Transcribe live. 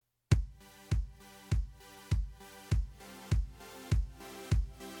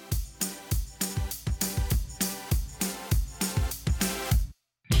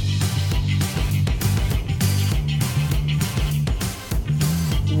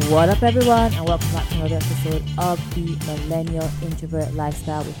What up, everyone, and welcome back to another episode of the Millennial Introvert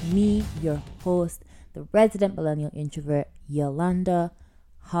Lifestyle with me, your host, the resident Millennial Introvert, Yolanda.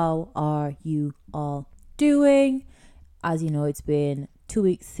 How are you all doing? As you know, it's been 2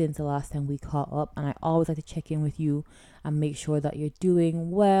 weeks since the last time we caught up, and I always like to check in with you and make sure that you're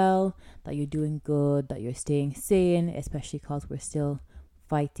doing well, that you're doing good, that you're staying sane, especially because we're still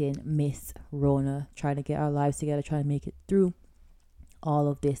fighting Miss Rona, trying to get our lives together, trying to make it through all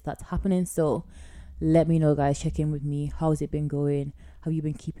of this that's happening. So let me know, guys. Check in with me. How's it been going? Have you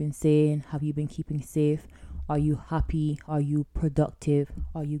been keeping sane? Have you been keeping safe? Are you happy? Are you productive?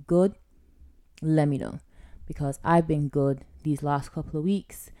 Are you good? Let me know, because I've been good these last couple of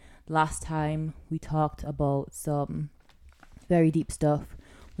weeks. Last time we talked about some very deep stuff.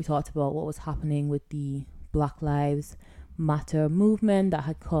 We talked about what was happening with the Black Lives Matter movement that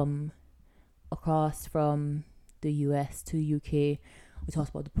had come across from the US to the UK. We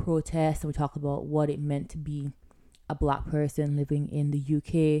talked about the protests, and we talked about what it meant to be a Black person living in the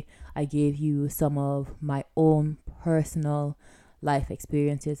UK. I gave you some of my own personal life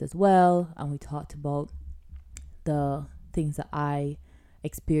experiences as well, and we talked about the things that I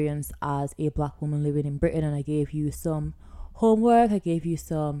experienced as a Black woman living in Britain, and I gave you some homework. I gave you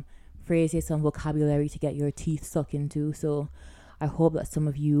some phrases, some vocabulary to get your teeth stuck into. So I hope that some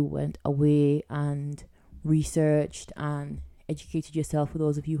of you went away and researched and educated yourself, for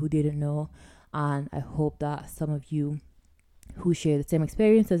those of you who didn't know, and I hope that some of you who share the same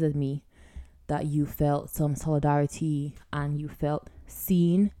experiences as me, that you felt some solidarity and you felt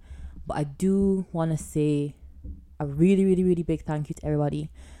seen. But I do want to say a really big thank you to everybody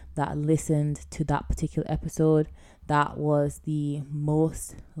that listened to that particular episode. That was the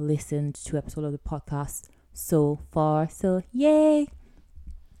most listened to episode of the podcast so far, so yay.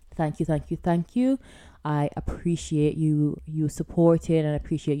 Thank you. I appreciate you supporting, and I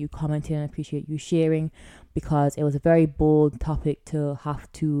appreciate you commenting, and I appreciate you sharing, because it was a very bold topic to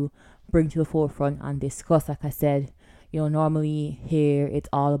have to bring to the forefront and discuss. Like I said, normally here it's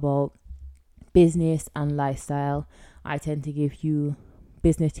all about business and lifestyle. I tend to give you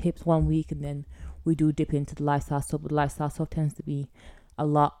business tips one week, and then we do dip into the lifestyle stuff, but the lifestyle stuff tends to be a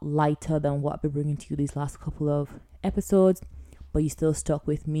lot lighter than what I've been bringing to you these last couple of episodes. But you still stuck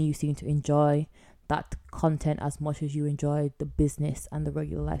with me. You seem to enjoy that content as much as you enjoy the business and the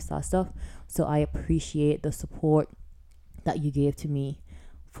regular lifestyle stuff. So I appreciate the support that you gave to me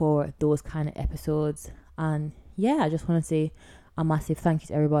for those kind of episodes. And yeah, I just want to say a massive thank you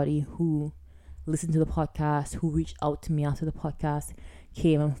to everybody who listened to the podcast, who reached out to me after the podcast,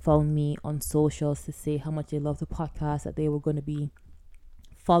 came and found me on socials to say how much they love the podcast, that they were going to be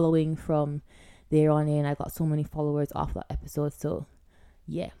following from there on in. I got so many followers off that episode. So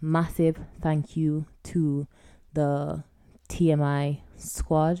yeah, massive thank you to the TMI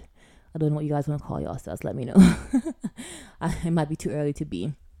squad. I don't know what you guys want to call yourselves. Let me know. It might be too early to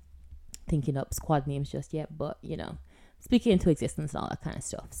be thinking up squad names just yet, but speaking into existence and all that kind of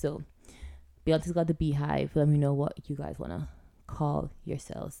stuff. So Beyonce's got the Beehive. Let me know what you guys want to call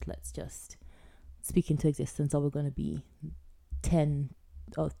yourselves. Let's just speak into existence, or we're going to be tens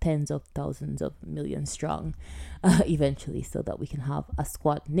of thousands of millions strong eventually, so that we can have a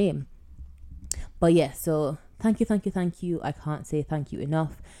squad name. But yeah, so thank you. I can't say thank you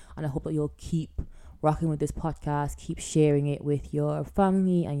enough, and I hope that you'll keep rocking with this podcast, keep sharing it with your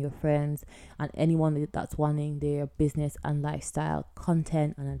family and your friends and anyone that's wanting their business and lifestyle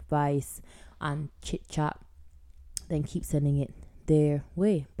content and advice and chit chat. Then keep sending it their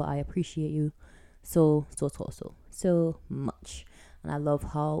way. But I appreciate you so much. And I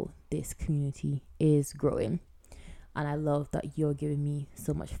love how this community is growing. And I love that you're giving me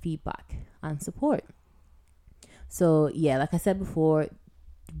so much feedback and support. So yeah, like I said before,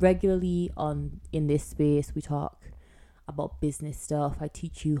 regularly in this space, we talk about business stuff. I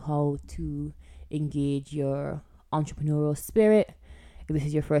teach you how to engage your entrepreneurial spirit. If this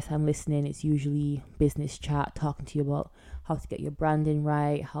is your first time listening, it's usually business chat, talking to you about how to get your branding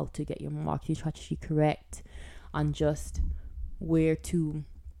right, how to get your marketing strategy correct, and just where to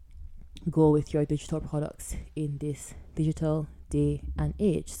go with your digital products in this digital day and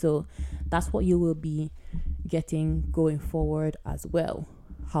age. So that's what you will be getting going forward as well.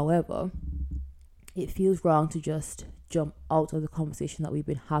 However, it feels wrong to just jump out of the conversation that we've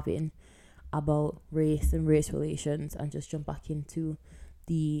been having about race and race relations and just jump back into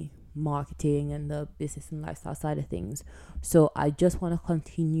the marketing and the business and lifestyle side of things. So I just want to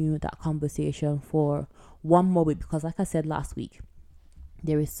continue that conversation for one more week, because like I said last week,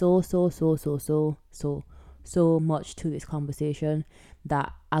 there is so so much to this conversation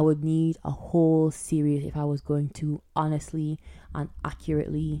that I would need a whole series if I was going to honestly and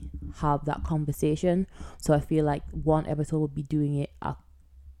accurately have that conversation. So I feel like one episode would be doing it a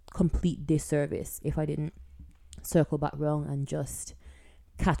complete disservice if I didn't circle back around and just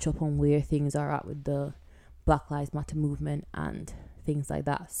catch up on where things are at with the Black Lives Matter movement and things like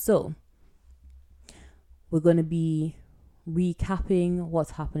that. So we're going to be recapping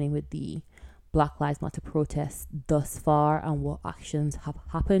what's happening with the Black Lives Matter protests thus far and what actions have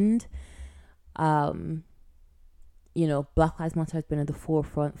happened. Black Lives Matter has been at the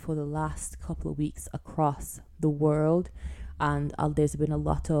forefront for the last couple of weeks across the world, and there's been a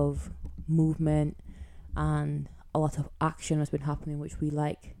lot of movement and a lot of action has been happening, which we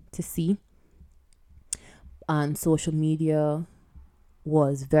like to see. And social media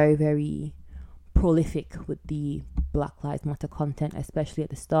was very, very prolific with the Black Lives Matter content, especially at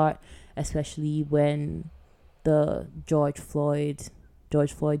the start, especially when the George Floyd's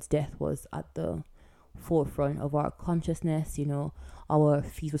death was at the forefront of our consciousness. Our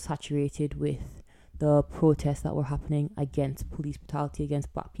feeds were saturated with the protests that were happening against police brutality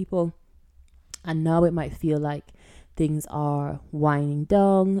against Black people. And now it might feel like things are winding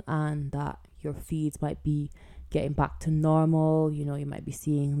down and that your feeds might be getting back to normal. You might be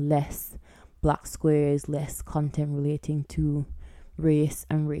seeing less Black squares, less content relating to race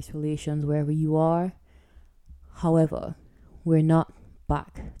and race relations wherever you are. However, we're not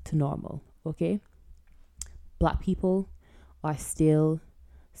back to normal, okay? Black people are still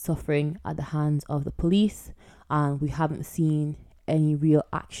suffering at the hands of the police, and we haven't seen any real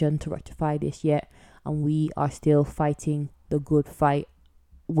action to rectify this yet, and we are still fighting the good fight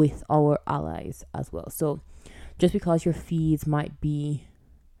with our allies as well. So just because your feeds might be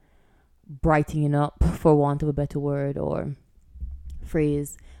brightening up, for want of a better word or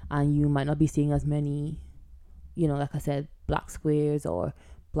phrase, and you might not be seeing as many, like I said, Black squares or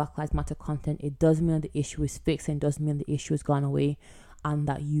Black Lives Matter content, it doesn't mean that the issue is fixed, and it doesn't mean the issue has gone away and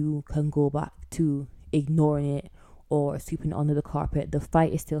that you can go back to ignoring it or sweeping it under the carpet. The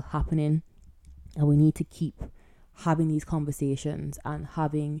fight is still happening, and we need to keep having these conversations and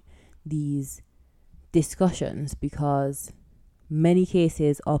having these discussions, because many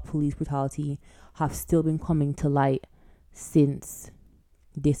cases of police brutality have still been coming to light since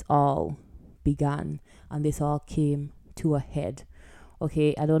this all began and this all came to a head.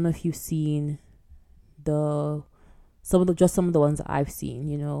 Okay, I don't know if you've seen some of the ones that I've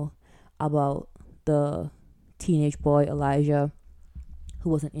seen, about the teenage boy Elijah, who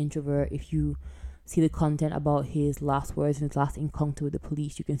was an introvert. If you see the content about his last words and his last encounter with the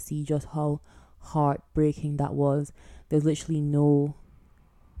police, you can see just how heartbreaking that was. There's literally no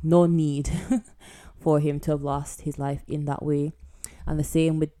need for him to have lost his life in that way. And the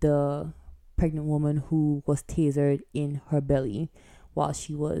same with the pregnant woman who was tasered in her belly while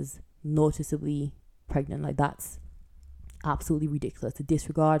she was noticeably pregnant. Like, that's absolutely ridiculous. The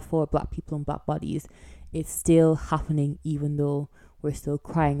disregard for Black people and Black bodies is still happening, even though we're still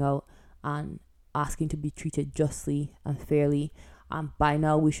crying out and asking to be treated justly and fairly. And by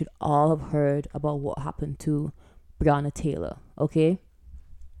now we should all have heard about what happened to Breonna Taylor, okay?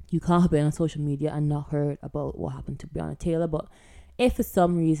 You can't have been on social media and not heard about what happened to Breonna Taylor. But if for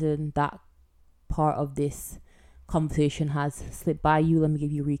some reason that part of this conversation has slipped by you, let me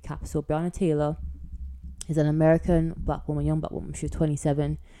give you a recap. So Breonna Taylor is an American young Black woman. She's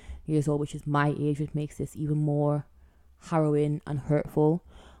 27 years old, which is my age, which makes this even more harrowing and hurtful.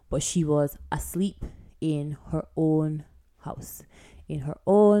 But she was asleep in her own house, in her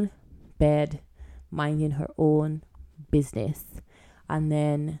own bed, minding her own business. And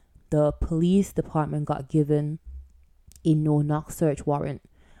then the police department got given a no-knock search warrant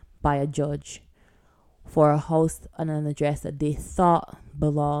by a judge for a house and an address that they thought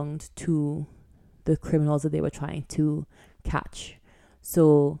belonged to the criminals that they were trying to catch.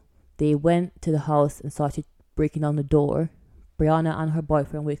 So they went to the house and started breaking down the door. Breonna and her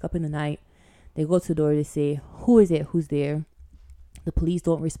boyfriend wake up in the night. They go to the door, they say, "Who is it? Who's there?" The police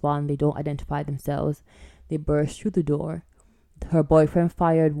don't respond. They don't identify themselves. They burst through the door. Her boyfriend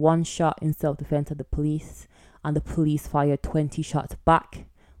fired one shot in self-defense at the police, and the police fired 20 shots back,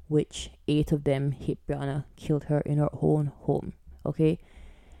 which 8 of them hit Breonna, killed her in her own home. Okay?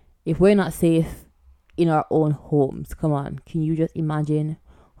 If we're not safe in our own homes, come on, can you just imagine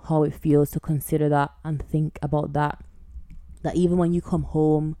how it feels to consider that and think about that? That even when you come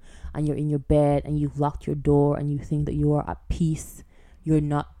home and you're in your bed and you've locked your door and you think that you are at peace, you're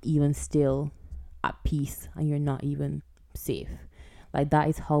not even still at peace and you're not even safe. Like, that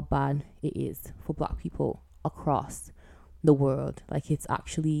is how bad it is for Black people across the world. Like, it's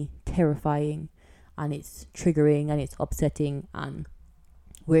actually terrifying and it's triggering and it's upsetting, and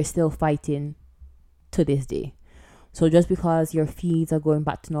we're still fighting to this day. So just because your feeds are going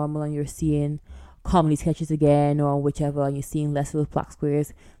back to normal and you're seeing comedy sketches again or whichever, and you're seeing less of those black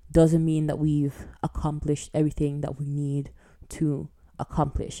squares, doesn't mean that we've accomplished everything that we need to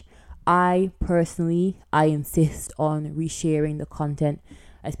accomplish. I insist on resharing the content,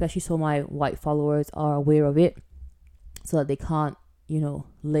 especially so my white followers are aware of it, so that they can't,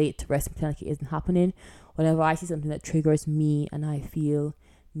 lay it to rest and pretend like it isn't happening. Whenever I see something that triggers me and I feel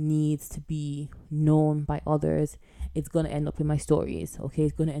needs to be known by others, it's going to end up in my stories, okay?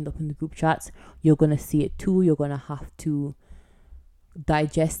 It's going to end up in the group chats. You're going to see it too. You're going to have to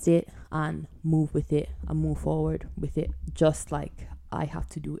digest it and move with it and move forward with it, just like I have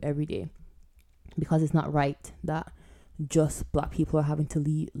to do every day, because it's not right that just black people are having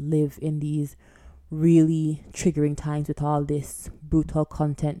to live in these really triggering times with all this brutal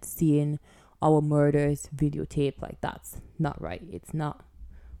content, seeing our murders videotaped. Like, that's not right. It's not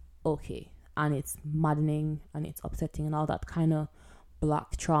okay, and it's maddening and it's upsetting and all that kind of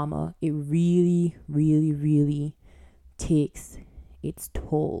black trauma. It really, really, really takes its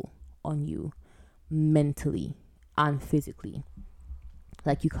toll on you mentally and physically.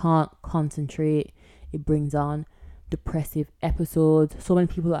 Like, you can't concentrate. It brings on depressive episodes. So many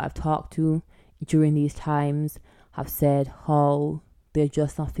people that I've talked to during these times have said how they're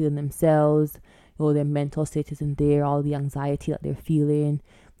just not feeling themselves, their mental state isn't there, all the anxiety that they're feeling,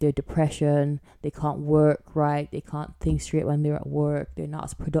 their depression, they can't work right, they can't think straight when they're at work, they're not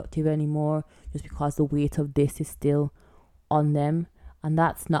as productive anymore, just because the weight of this is still on them. And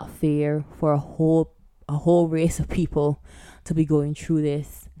that's not fair for a whole race of people to be going through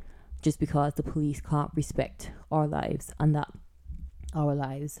this, just because the police can't respect our lives, and that our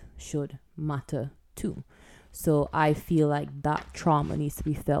lives should matter too. So I feel like that trauma needs to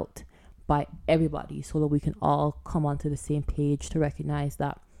be felt by everybody, so that we can all come onto the same page to recognize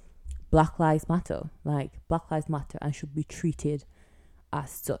that Black Lives Matter, and should be treated as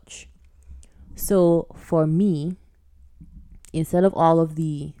such. So for me, instead of all of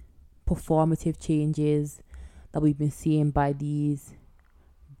the performative changes that we've been seeing by these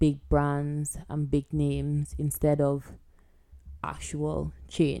big brands and big names, instead of actual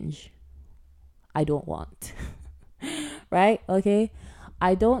change, I don't want. Right? Okay?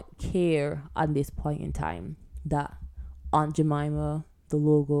 I don't care at this point in time that Aunt Jemima, the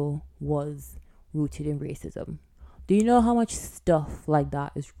logo, was rooted in racism. Do you know how much stuff like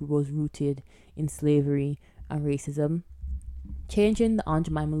that was rooted in slavery and racism? Changing the Aunt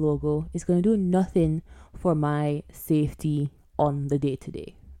Jemima logo is going to do nothing for my safety on the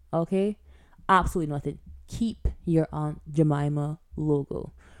day-to-day. Okay? Absolutely nothing. Keep your Aunt Jemima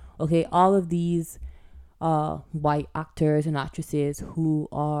logo. Okay? All of these white actors and actresses who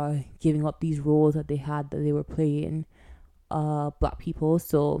are giving up these roles that they were playing black people.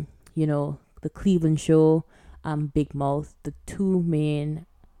 So, the Cleveland Show and Big Mouth,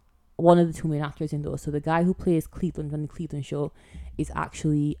 one of the two main actors in those. So the guy who plays Cleveland on the Cleveland Show is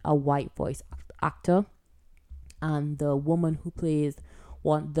actually a white voice actor, and the woman who plays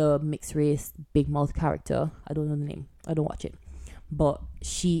the mixed race Big Mouth character, I don't know the name, I don't watch it, but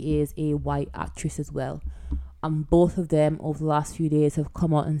she is a white actress as well. And both of them over the last few days have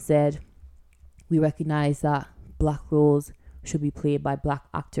come out and said, we recognize that black roles should be played by black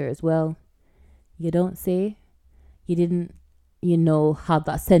actors. Well, you don't say. You didn't, have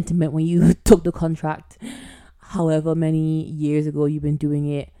that sentiment when you took the contract. However many years ago you've been doing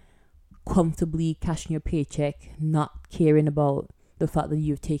it, comfortably cashing your paycheck, not caring about the fact that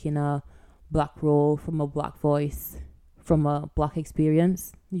you've taken a black role from a black voice, from a black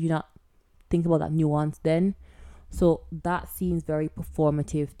experience. Did you not think about that nuance then? So that seems very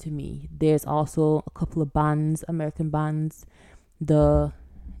performative to me. There's also a couple of bands, American bands. The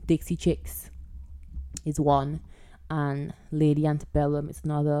Dixie Chicks is one, and Lady Antebellum is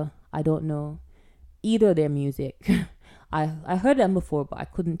another. I don't know either of their music. I heard them before, but I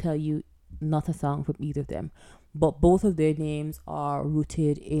couldn't tell you not a song from either of them. But both of their names are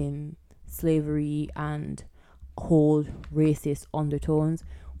rooted in slavery and hold racist undertones,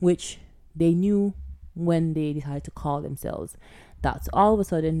 which they knew when they decided to call themselves. That's all of a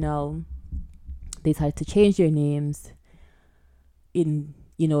sudden now they decided to change their names in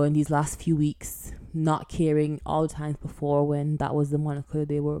these last few weeks, not caring all the times before when that was the moniker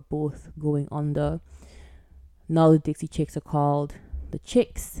they were both going under. Now the Dixie Chicks are called the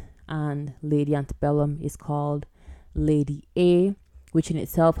Chicks, and Lady Antebellum is called Lady A, which in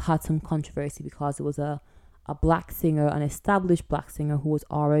itself had some controversy because it was a black singer, an established black singer who was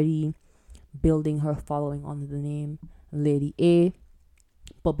already building her following under the name Lady A.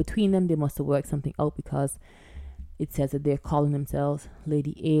 But between them, they must have worked something out, because it says that they're calling themselves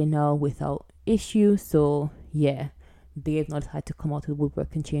Lady A now without issue. So yeah, they've not had to come out to the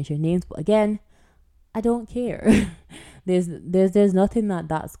woodwork and change their names. But again, I don't care. there's nothing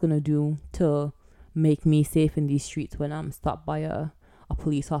that's gonna do to make me safe in these streets when I'm stopped by a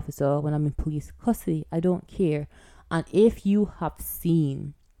police officer, when I'm in police custody. I don't care. And if you have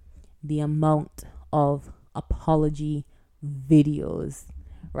seen the amount of apology videos,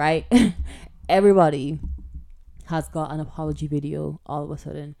 right? Everybody has got an apology video all of a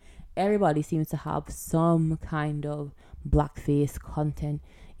sudden. Everybody seems to have some kind of blackface content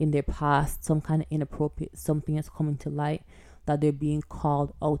in their past, some kind of inappropriate something that's coming to light that they're being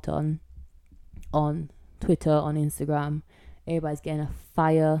called out on Twitter, on Instagram. Everybody's getting a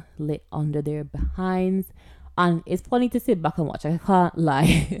fire lit under their behinds. And it's funny to sit back and watch. I can't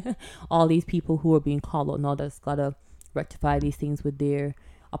lie. All these people who are being called out now, that's gotta rectify these things with their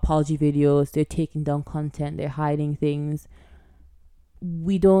apology videos. They're taking down content. They're hiding things.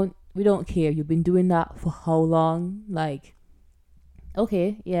 We don't care. You've been doing that for how long? Like,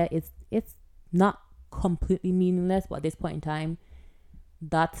 okay, yeah, it's not completely meaningless, but at this point in time,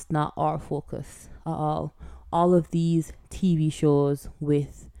 that's not our focus at all. All of these TV shows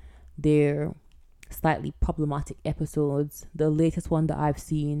with their slightly problematic episodes. The latest one that I've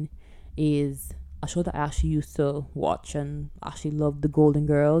seen is a show that I actually used to watch and actually loved, The Golden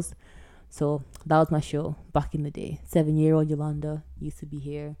Girls. So that was my show back in the day. 7-year-old Yolanda used to be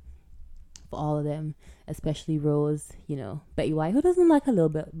here for all of them, especially Rose, Betty White, who doesn't like a little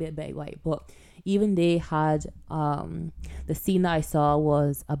bit Betty White, but even they had the scene that I saw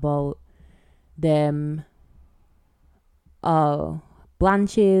was about them,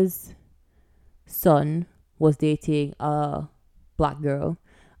 Blanche's son was dating a black girl,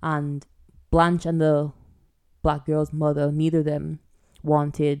 and Blanche and the black girl's mother, neither of them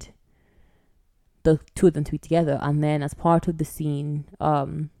wanted the two of them to be together. And then as part of the scene,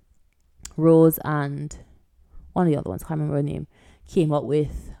 Rose and one of the other ones, I can't remember her name, came up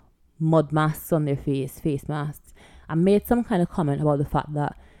with mud masks on their face masks, and made some kind of comment about the fact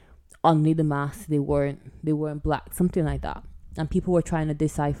that under the mask they weren't black, something like that. And people were trying to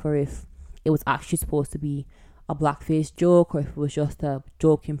decipher if it was actually supposed to be a blackface joke or if it was just a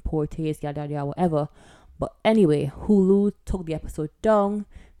joke in poor taste, yada yada, whatever. But anyway, Hulu took the episode down.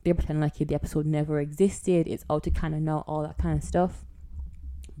 They're pretending like the episode never existed. It's out to kind of know all that kind of stuff.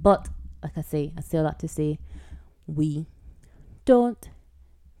 But like I still like to say, we don't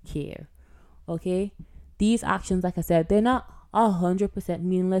care. Okay, these actions, like I said, they're not 100%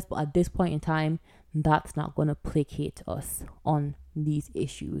 meaningless, but at this point in time, that's not gonna placate us on these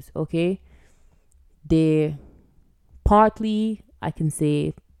issues. Okay, they partly, I can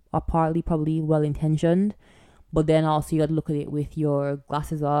say, are partly probably well intentioned, but then also you gotta look at it with your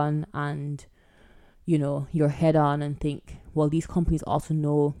glasses on and your head on and think, well, these companies also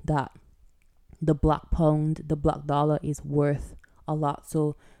know that the black pound, the black dollar is worth a lot,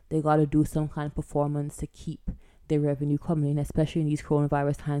 so they gotta do some kind of performance to keep their revenue coming in, especially in these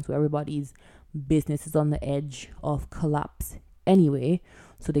coronavirus times where everybody's business is on the edge of collapse anyway.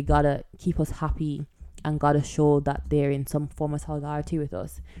 So they gotta keep us happy and gotta show that they're in some form of solidarity with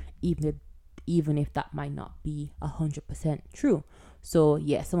us, even if that might not be 100% true. So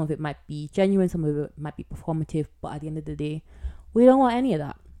yeah, some of it might be genuine, some of it might be performative, but at the end of the day, we don't want any of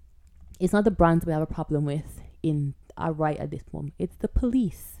that. It's not the brands we have a problem with in our right at this moment. It's the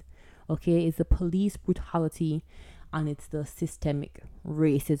police. Okay, it's the police brutality and it's the systemic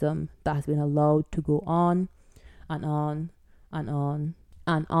racism that has been allowed to go on and on and on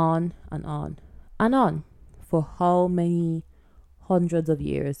and on and on and on for how many hundreds of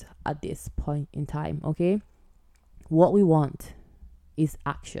years at this point in time. Okay, what we want is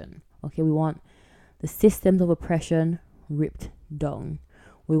action. Okay, we want the systems of oppression ripped down.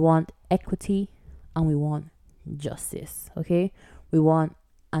 We want equity and we want justice. Okay, we want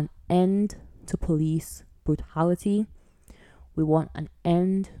an end to police brutality. We want an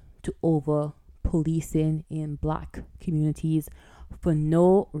end to over policing in black communities for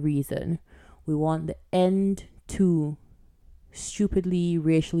no reason. We want the end to stupidly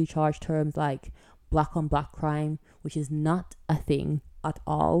racially charged terms like black on black crime, which is not a thing at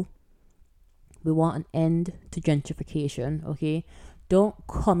all. We want an end to gentrification. Okay, don't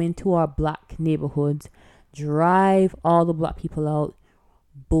come into our black neighborhoods, drive all the black people out,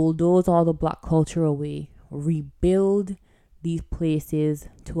 bulldoze all the black culture away, rebuild these places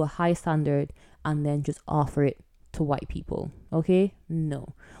to a high standard, and then just offer it to white people. Okay,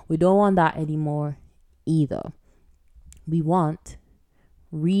 no, we don't want that anymore either. We want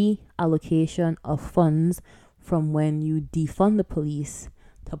reallocation of funds from when you defund the police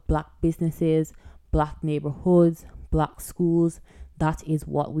to black businesses, black neighborhoods, black schools. That is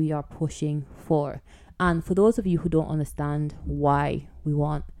what we are pushing for. And for those of you who don't understand why we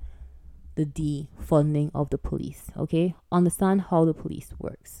want the defunding of the police, okay, understand how the police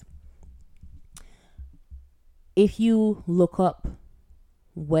works. If you look up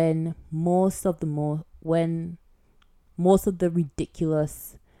when most of the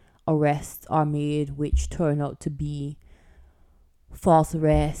ridiculous arrests are made, which turn out to be false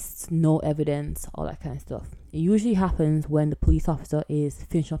arrests, no evidence, all that kind of stuff. It usually happens when the police officer is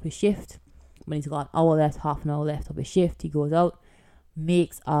finishing up his shift, when he's got an hour left, half an hour left of his shift. He goes out,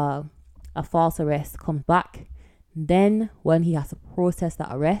 makes a false arrest, comes back. Then when he has to process that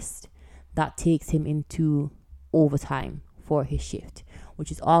arrest, that takes him into overtime for his shift,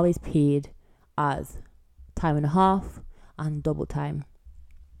 which is always paid as time and a half and double time.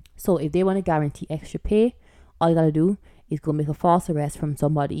 So if they want to guarantee extra pay, all you gotta do is go make a false arrest from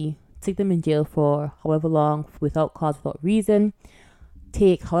somebody, take them in jail for however long, without cause, without reason,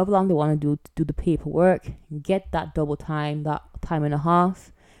 take however long they want to do the paperwork, get that double time, that time and a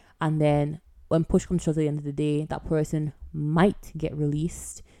half, and then when push comes to the end of the day, that person might get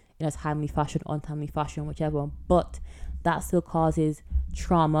released in a timely fashion, untimely fashion, whichever, but that still causes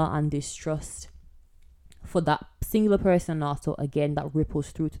trauma and distrust for that singular person, and also again that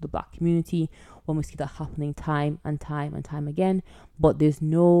ripples through to the black community when we see that happening time and time and time again. But there's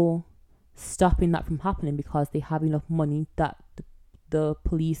no stopping that from happening because they have enough money that the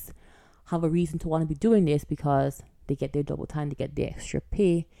police have a reason to want to be doing this, because they get their double time, they get their extra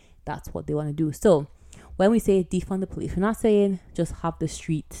pay. That's what they want to do. So when we say defund the police, we're not saying just have the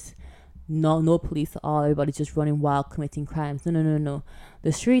streets no police at all, everybody's just running wild committing crimes. No.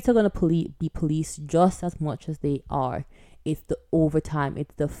 The streets are going to be policed just as much as they are. It's the overtime,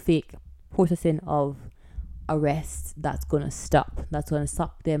 it's the fake processing of arrests that's going to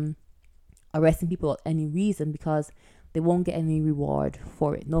stop them arresting people for any reason, because they won't get any reward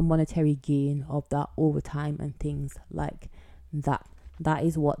for it, no monetary gain of that overtime and things like that. That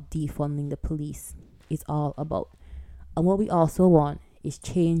is what defunding the police is all about. And what we also want is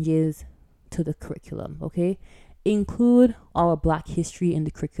changes to the curriculum, okay? Include our black history in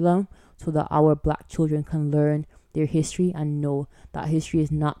the curriculum so that our black children can learn their history and know that history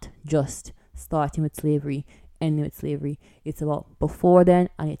is not just starting with slavery, ending with slavery. It's about before then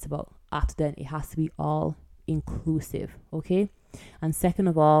and it's about after then. It has to be all inclusive, okay? And second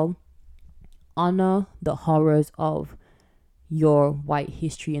of all, honor the horrors of your white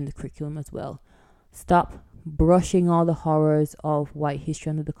history in the curriculum as well. Stop brushing all the horrors of white history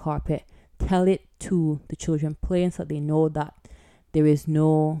under the carpet. Tell it to the children plain so that they know that there is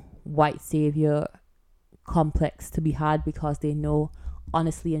no white savior complex to be had, because they know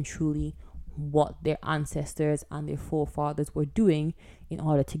honestly and truly what their ancestors and their forefathers were doing in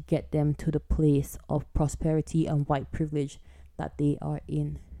order to get them to the place of prosperity and white privilege that they are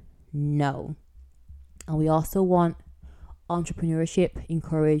in now. And we also want entrepreneurship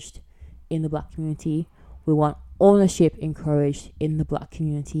encouraged in the black community. We want ownership encouraged in the black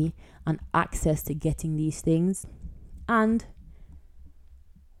community and access to getting these things. And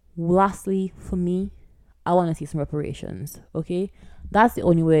lastly, for me, I want to see some reparations, okay? That's the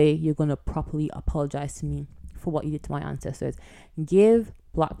only way you're going to properly apologize to me for what you did to my ancestors. Give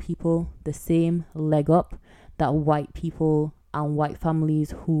black people the same leg up that white people and white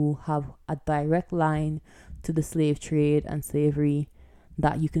families who have a direct line to the slave trade and slavery,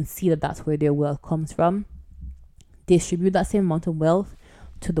 that you can see that that's where their wealth comes from. Distribute that same amount of wealth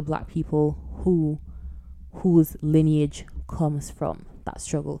to the black people whose lineage comes from that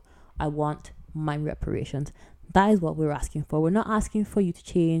struggle. I want my reparations. That is what we're asking for. We're not asking for you to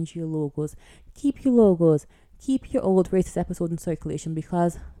change your logos. Keep your logos. Keep your old racist episodes in circulation,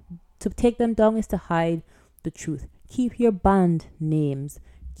 because to take them down is to hide the truth. Keep your band names.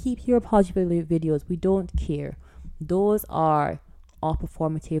 Keep your apology videos. We don't care. Those are all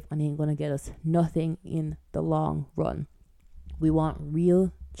performative and ain't gonna get us nothing in the long run. We want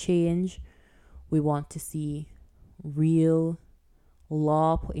real change. We want to see real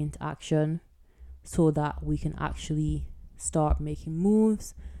law put into action so that we can actually start making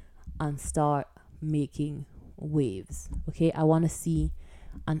moves and start making waves. Okay, I want to see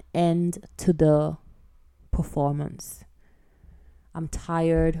an end to the performance. I'm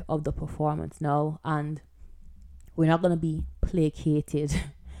tired of the performance now, and we're not going to be placated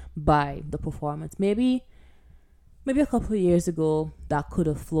by the performance. Maybe a couple of years ago that could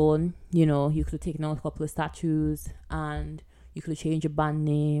have flown. You know, you could have taken out a couple of statues and you could have changed your band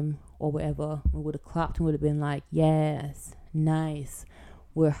name or whatever. We would have clapped and would have been like, yes, nice,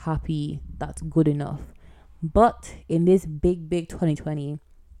 we're happy, that's good enough. But in this big 2020,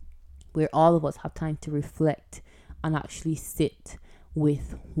 where all of us have time to reflect and actually sit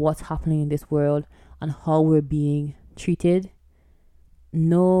with what's happening in this world and how we're being treated.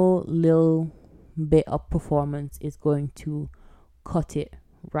 No little bit of performance is going to cut it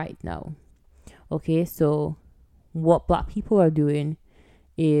right now. Okay, so what Black people are doing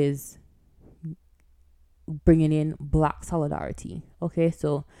is bringing in Black solidarity. Okay,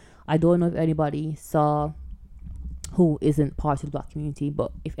 so I don't know if anybody saw, who isn't part of the Black community,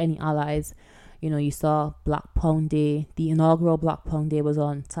 but if any allies, you saw Black Pound Day. The inaugural Black Pound Day was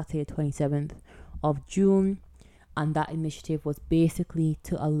on Saturday 27th of June, and that initiative was basically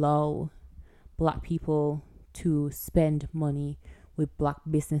to allow Black people to spend money with Black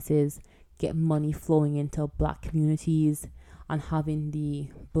businesses, get money flowing into Black communities, and having the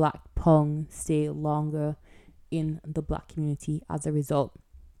Black pound stay longer in the Black community as a result.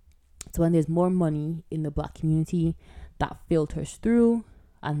 So when there's more money in the Black community, that filters through,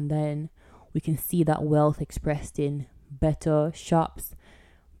 and then we can see that wealth expressed in better shops,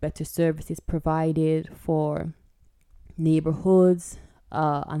 better services provided for neighborhoods,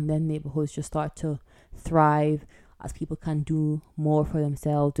 and then neighborhoods just start to thrive as people can do more for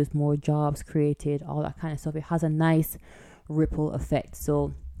themselves. There's more jobs created, all that kind of stuff. It has a nice ripple effect.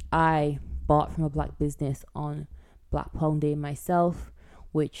 So I bought from a Black business on Black Pound Day myself,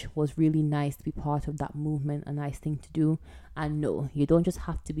 which was really nice to be part of that movement, a nice thing to do. And no, you don't just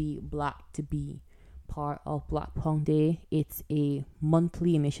have to be Black to be part of Black Pound Day. It's a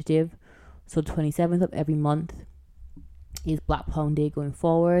monthly initiative. So the 27th of every month is Black Pound Day going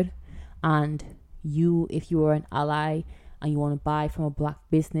forward. And if you are an ally and you want to buy from a Black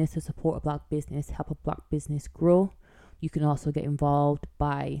business to support a Black business, help a Black business grow, you can also get involved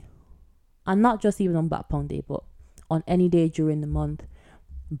by, and not just even on Black Pound Day, but on any day during the month,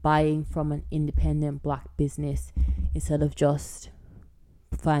 buying from an independent Black business instead of just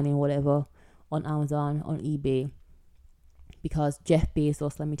finding whatever on Amazon, on eBay. Because Jeff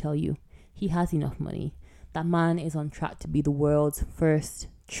Bezos, let me tell you, he has enough money. That man is on track to be the world's first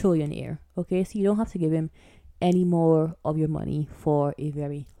trillionaire. Okay, so you don't have to give him any more of your money for a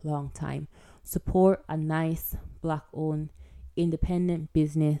very long time. Support a nice Black owned independent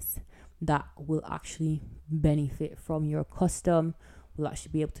business that will actually benefit from your custom, will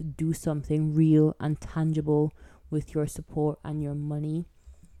actually be able to do something real and tangible with your support and your money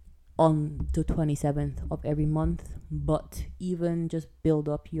on the 27th of every month. But even just build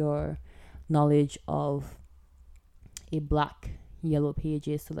up your knowledge of a Black Yellow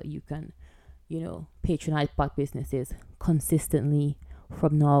Pages so that you can, patronize Black businesses consistently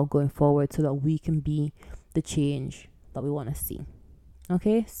from now going forward, so that we can be the change that we want to see.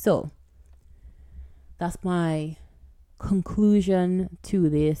 Okay, so that's my conclusion to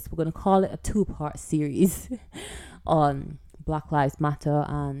this. We're going to call it a 2-part series on Black Lives Matter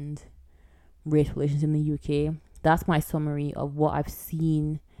and race relations in the UK. That's my summary of what I've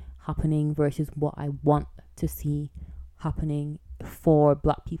seen happening versus what I want to see happening for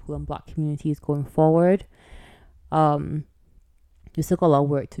Black people and Black communities going forward. There's still a lot of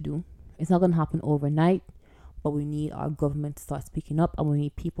work to do. It's not going to happen overnight, but we need our government to start speaking up, and we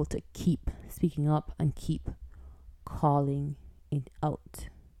need people to keep speaking up and keep calling it out.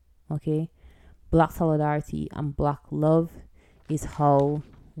 Okay, Black solidarity and Black love is how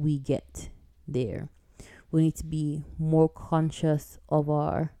we get there. We need to be more conscious of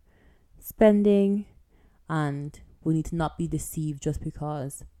our spending, and we need to not be deceived just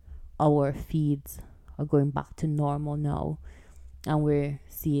because our feeds are going back to normal now and we're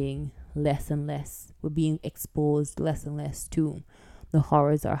seeing less and less, we're being exposed less and less to the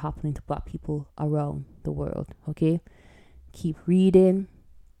horrors that are happening to Black people around the world. Okay, keep reading,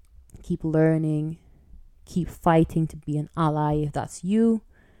 keep learning, keep fighting to be an ally if that's you,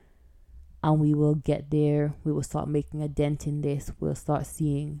 and we will get there. We will start making a dent in this. We'll start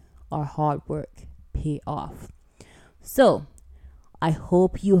seeing our hard work pay off. So I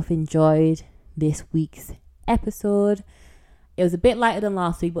hope you have enjoyed this week's episode. It was a bit lighter than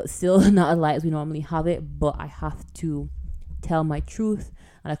last week, but still not as light as we normally have it. But I have to tell my truth,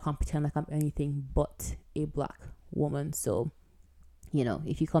 and I can't pretend like I'm anything but a Black woman. So,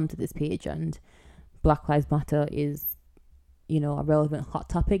 if you come to this page and Black Lives Matter is, a relevant hot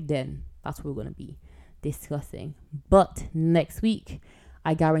topic, then that's what we're going to be discussing. But next week,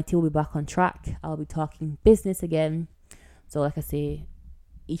 I guarantee we'll be back on track. I'll be talking business again. So like I say,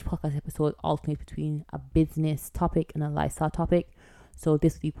 each podcast episode alternates between a business topic and a lifestyle topic. So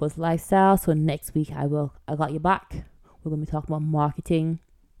this week was lifestyle. So next week I got you back. We're going to be talking about marketing.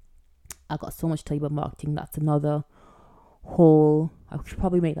 I got so much to tell you about marketing. That's another I should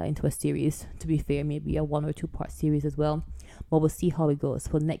probably make that into a series, to be fair, maybe a 1 or 2 part series as well. But we'll see how it goes.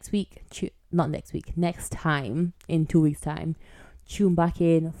 So next time, in 2 weeks' time, tune back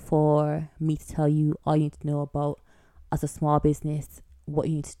in for me to tell you all you need to know about as a small business, what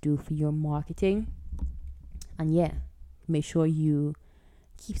you need to do for your marketing. And yeah, make sure you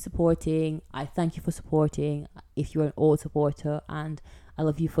keep supporting. I thank you for supporting if you're an old supporter, and I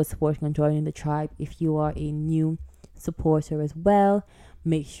love you for supporting and joining the tribe. If you are a new supporter as well,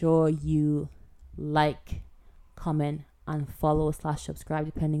 make sure you like, comment, and follow / subscribe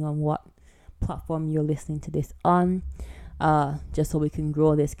depending on what platform you're listening to this on, just so we can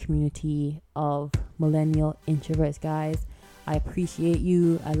grow this community of millennial introverts, guys. I appreciate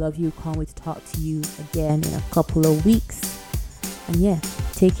you. I love you. Can't wait to talk to you again in a couple of weeks. And yeah,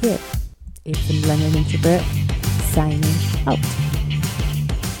 take care. It's the Millennial Introvert signing out.